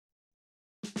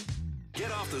Get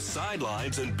off the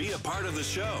sidelines and be a part of the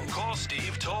show. Call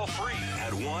Steve toll-free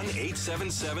at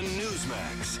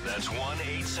 1-877-Newsmax. That's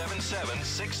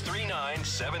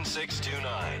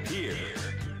 1-877-639-7629. Here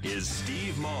is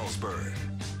Steve Malzberg.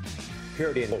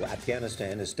 Security in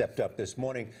Afghanistan has stepped up this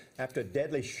morning after a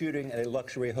deadly shooting at a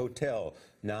luxury hotel.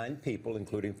 9 people,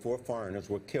 including 4 foreigners,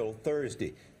 were killed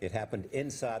Thursday. It happened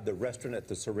inside the restaurant at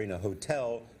the Serena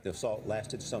Hotel. The assault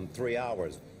lasted some 3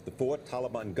 hours. The 4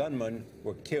 Taliban gunmen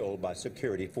were killed by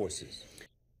security forces.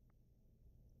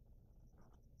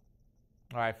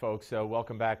 All right, folks,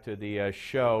 welcome back to the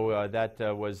show. That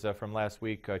was from last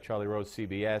week, Charlie Rose,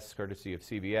 CBS, courtesy of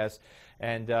CBS.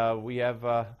 And we have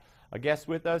a guest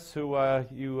with us who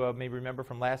you may remember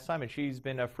from last time, and she's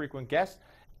been a frequent guest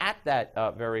at that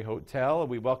very hotel.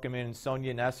 We welcome in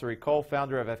Sonia Nassery Cole,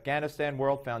 founder of Afghanistan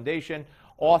World Foundation,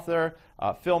 author,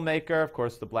 filmmaker, of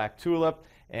course, The Black Tulip.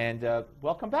 And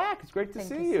welcome back. It's great to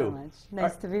see you. Thank you so much.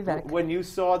 Nice to be back. When you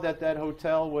saw that that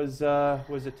hotel was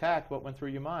attacked, what went through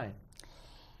your mind?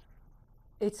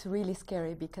 It's really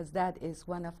scary because that is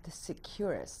one of the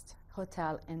securest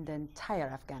hotel in the entire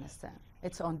Afghanistan.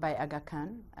 It's owned by Aga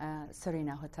Khan,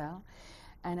 Serena Hotel,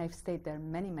 and I've stayed there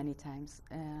many, many times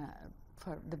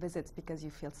for the visits because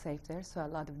you feel safe there. So a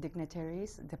lot of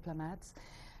dignitaries, diplomats,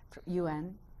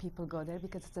 UN people go there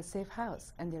because it's a safe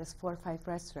house, and there's 4 or 5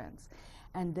 restaurants.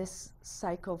 And this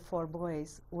psycho 4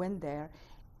 boys went there.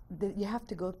 You have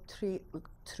to go through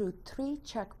 3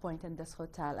 checkpoints in this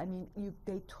hotel. I mean,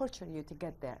 they torture you to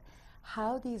get there.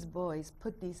 How these boys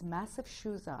put these massive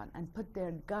shoes on and put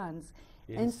their guns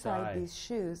inside these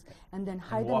shoes and then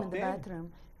hide them in the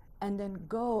bathroom and then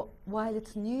go while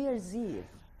it's New Year's Eve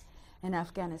in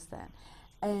Afghanistan.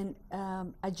 And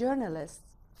a journalist,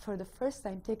 for the first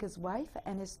time, take his wife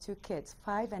and his 2 kids,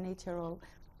 5 and 8-year-old,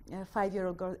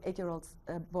 5-year-old girl, 8-year-old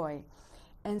boy,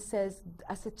 and says,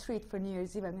 as a treat for New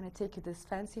Year's Eve, I'm going to take you to this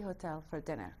fancy hotel for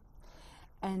dinner.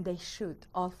 And they shoot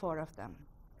all 4 of them.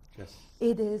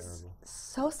 It is terrible.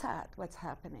 So sad what's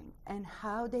happening and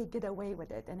how they get away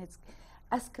with it. And it's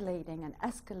escalating and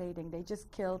escalating. They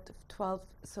just killed 12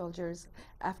 soldiers,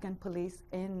 Afghan police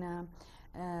in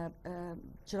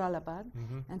Jalalabad,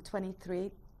 and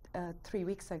 23 3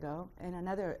 weeks ago, and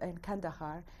another in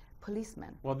Kandahar,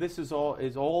 policemen. Well, this is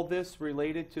all this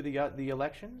related to the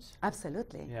elections?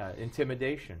 Absolutely. Yeah,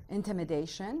 intimidation.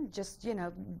 Intimidation. Just, you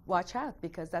know, watch out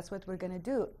because that's what we're going to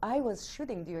do. I was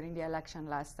shooting during the election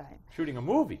last time. Shooting a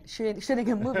movie.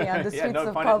 Shooting a movie on the streets yeah,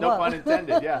 of Kabul. No pun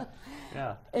intended. Yeah,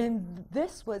 yeah. And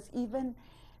this was even.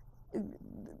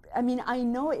 I mean, I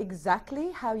know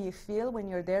exactly how you feel when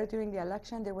you're there during the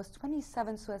election. There was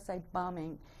 27 suicide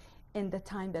bombing in the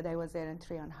time that I was there in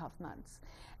 3.5 months.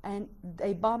 And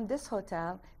they bombed this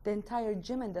hotel. The entire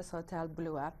gym in this hotel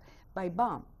blew up by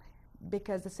bomb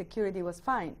because the security was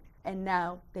fine. And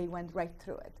now they went right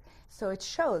through it. So it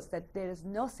shows that there is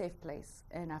no safe place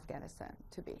in Afghanistan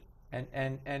to be.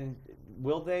 And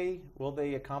will they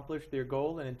accomplish their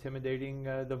goal in intimidating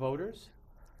the voters?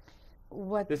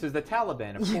 This is the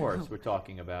Taliban, of course, we're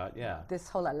talking about. Yeah. This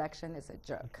whole election is a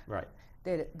joke. Right.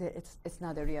 It's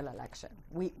not a real election.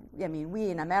 We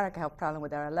in America have a problem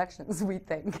with our elections, we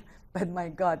think. But my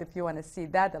God, if you want to see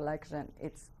that election,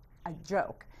 it's a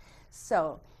joke.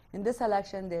 So in this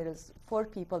election, there is 4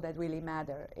 people that really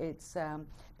matter. It's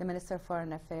the Minister of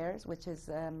Foreign Affairs, which is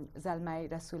Zalmay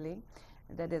Rasuli,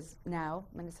 that is now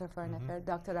Minister of Foreign Affairs.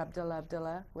 Dr.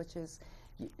 Abdullah, which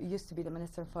used to be the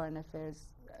Minister of Foreign Affairs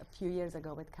a few years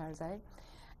ago with Karzai.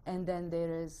 And then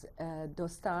there is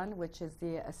Dostan, which is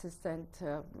the assistant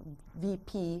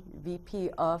VP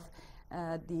of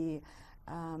the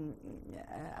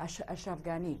Ashraf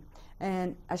Ghani.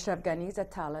 And Ashraf Ghani is a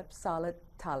Talib, solid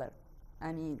Talib.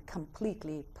 I mean,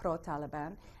 completely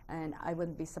pro-Taliban. And I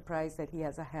wouldn't be surprised that he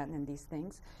has a hand in these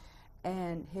things.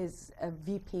 And his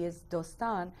VP is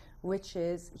Dostan, which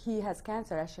is, he has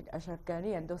cancer, Ashraf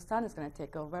Ghani, and Dostan is going to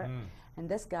take over. And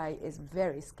this guy is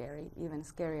very scary, even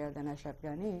scarier than Ashraf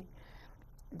Ghani.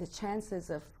 The chances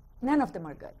of, none of them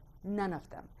are good, none of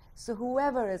them. So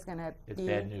whoever is going to be,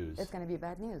 bad news. It's going to be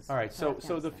bad news. All right, so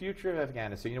the future of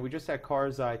Afghanistan, you know, we just had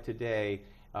Karzai today,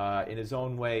 in his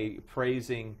own way,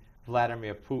 praising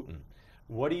Vladimir Putin.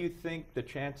 What do you think the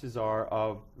chances are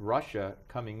of Russia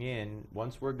coming in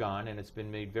once we're gone? And it's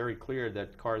been made very clear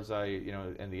that Karzai, you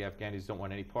know, and the Afghanis don't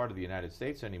want any part of the United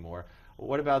States anymore.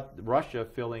 What about Russia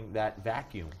filling that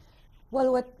vacuum?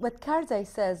 Well, what Karzai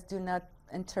says, do not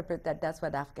interpret that that's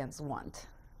what Afghans want.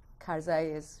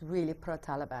 Karzai is really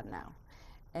pro-Taliban now,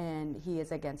 and he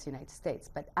is against the United States.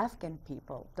 But Afghan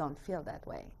people don't feel that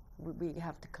way. We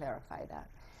have to clarify that.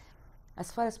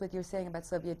 as far as what you're saying about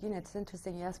Soviet Union, it's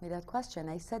interesting you asked me that question.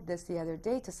 I said this the other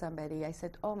day to somebody. I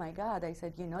said, oh my God, I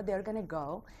said, you know, they're going to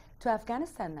go to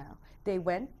Afghanistan now. They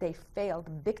went, they failed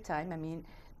big time. I mean,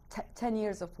 10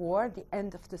 years of war, the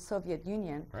end of the Soviet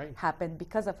Union happened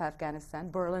because of Afghanistan.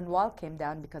 Berlin Wall came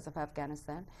down because of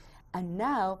Afghanistan. And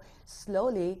now,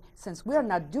 slowly, since we're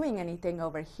not doing anything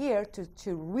over here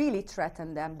to really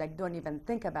threaten them, like don't even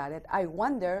think about it, I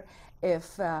wonder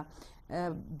if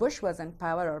Bush was in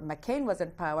power or McCain was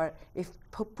in power, if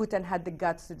Putin had the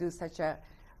guts to do such a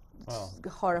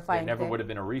horrifying there never thing. would have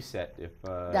been a reset if...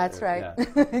 That's right.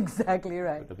 Yeah. Exactly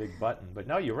right. With the big button. But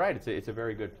no, you're right. It's a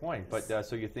very good point. But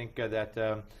so you think that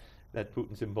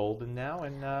Putin's emboldened now?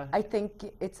 And I think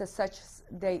it's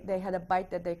they had a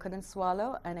bite that they couldn't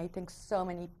swallow, and I think so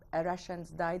many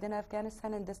Russians died in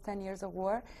Afghanistan in this 10 years of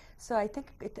war. So I think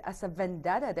as a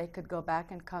vendetta, they could go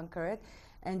back and conquer it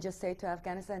and just say to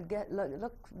Afghanistan,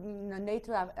 look,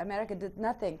 NATO, America did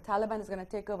nothing. Taliban is going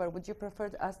to take over. Would you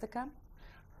prefer us to come?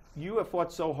 You have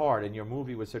fought so hard, and your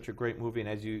movie was such a great movie. And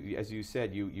as you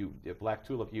said, Black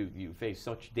Tulip, you faced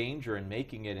such danger in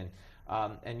making it,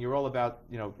 and you're all about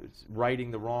righting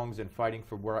the wrongs and fighting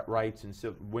for rights and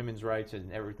women's rights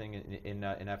and everything in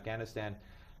Afghanistan.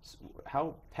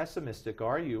 How pessimistic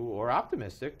are you, or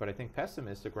optimistic, but I think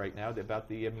pessimistic right now about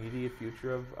the immediate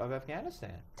future of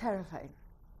Afghanistan? Terrified,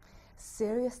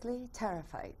 seriously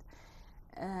terrified.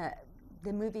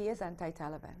 The movie is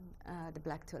anti-Taliban, the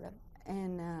Black Tulip.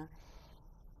 And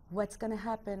what's going to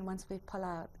happen once we pull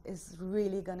out is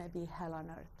really going to be hell on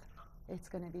earth. It's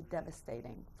going to be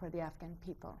devastating for the Afghan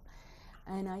people.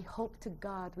 And I hope to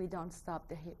God we don't stop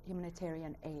the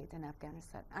humanitarian aid in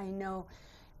Afghanistan. I know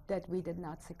that we did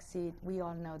not succeed. We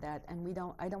all know that. And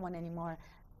I don't want any more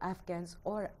Afghans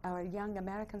or our young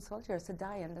American soldiers to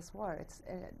die in this war.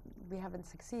 We haven't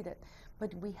succeeded.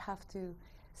 But we have to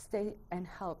stay and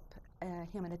help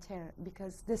humanitarian,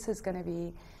 because this is going to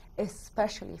be,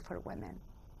 especially for women,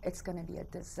 it's going to be a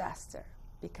disaster,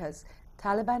 because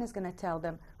Taliban is going to tell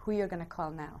them who you're going to call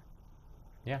now.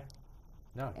 Yeah.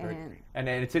 No, great. And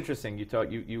it's interesting.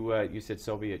 You said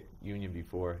Soviet Union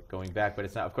before, going back, but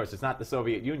it's not. Of course, it's not the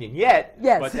Soviet Union yet.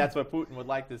 Yes. But that's what Putin would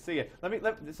like to see it.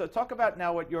 So talk about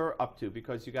now what you're up to,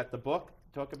 because you got the book.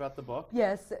 Talk about the book.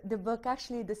 Yes, the book.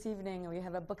 Actually, this evening we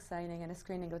have a book signing and a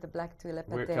screening of the Black Tulip.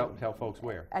 Tell folks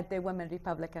where. At the Women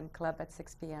Republican Club at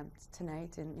 6 p.m.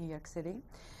 tonight in New York City,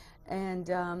 and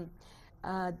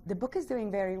the book is doing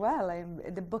very well.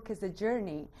 The book is a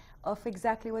journey of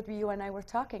exactly what you and I were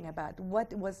talking about.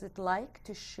 What was it like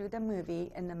to shoot a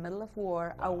movie in the middle of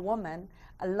war, a woman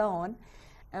alone,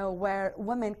 where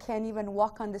women can't even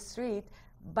walk on the street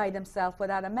by themselves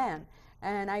without a man.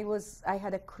 And I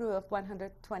had a crew of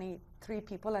 123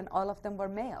 people, and all of them were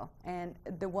male. And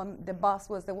the boss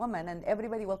was the woman, and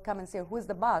everybody will come and say, "Who's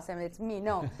the boss?" I mean, it's me.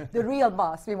 No, the real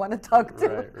boss we want to talk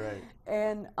to. Right.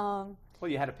 And well,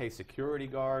 you had to pay security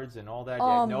guards and all that.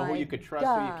 Oh, you know who you could trust,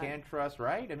 God. who you can't trust,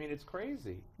 right? I mean, it's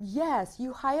crazy. Yes,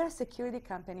 you hire a security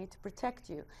company to protect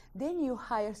you. Then you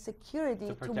hire security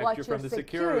to watch you your from the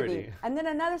security. And then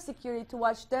another security to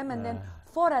watch them, and then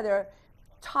 4 other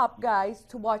top guys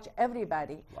to watch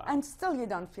everybody. Wow. And still you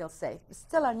don't feel safe.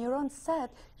 Still on your own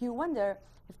set, you wonder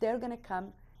if they're going to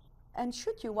come and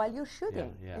shoot you while you're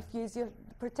shooting. Yeah. If he's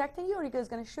protecting you, or he's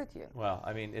going to shoot you. Well,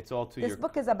 I mean, it's all to This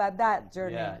book is about that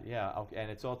journey. Yeah, okay. And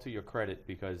it's all to your credit,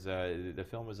 because the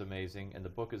film is amazing and the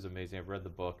book is amazing. I've read the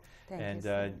book, Thank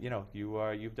you.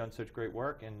 You've done such great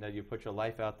work, and you put your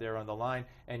life out there on the line.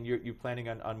 And you're planning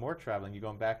on more traveling. You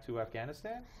going back to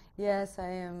Afghanistan? Yes, I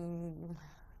am.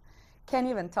 Can't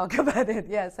even talk about it.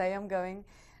 Yes, I am going,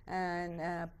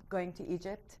 and going to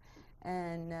Egypt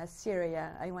and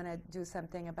Syria. I want to do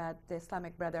something about the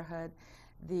Islamic Brotherhood.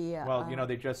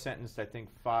 They just sentenced, I think,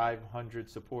 500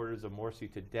 supporters of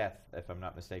Morsi to death, if I'm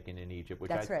not mistaken, in Egypt,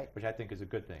 which which I think is a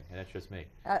good thing, and that's just me.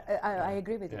 I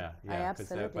agree with you. Yeah, I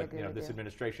absolutely agree with this you.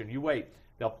 administration, you wait,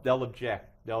 they'll object.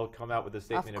 They'll come out with a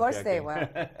statement. Of course objecting. they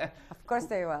will. Of course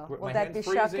they will. Will My that be hand's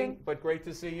freezing, shocking? but great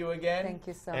to see you again. Thank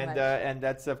you so much. And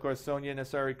that's, of course, Sonia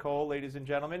Nassery Cole, ladies and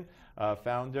gentlemen,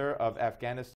 founder of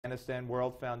Afghanistan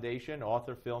World Foundation,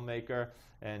 author, filmmaker,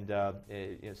 and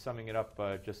summing it up,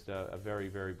 just a very,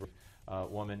 very brief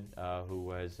woman who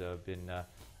has been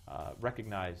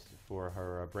recognized for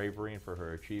her bravery and for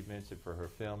her achievements and for her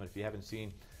film. And if you haven't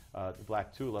seen The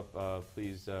Black Tulip,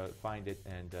 please find it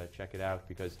and check it out,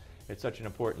 because it's such an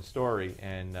important story,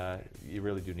 and you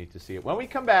really do need to see it. When we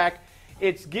come back,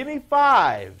 it's Gimme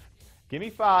 5. Gimme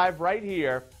 5 right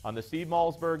here on the Steve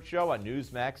Malzberg Show on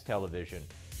Newsmax Television.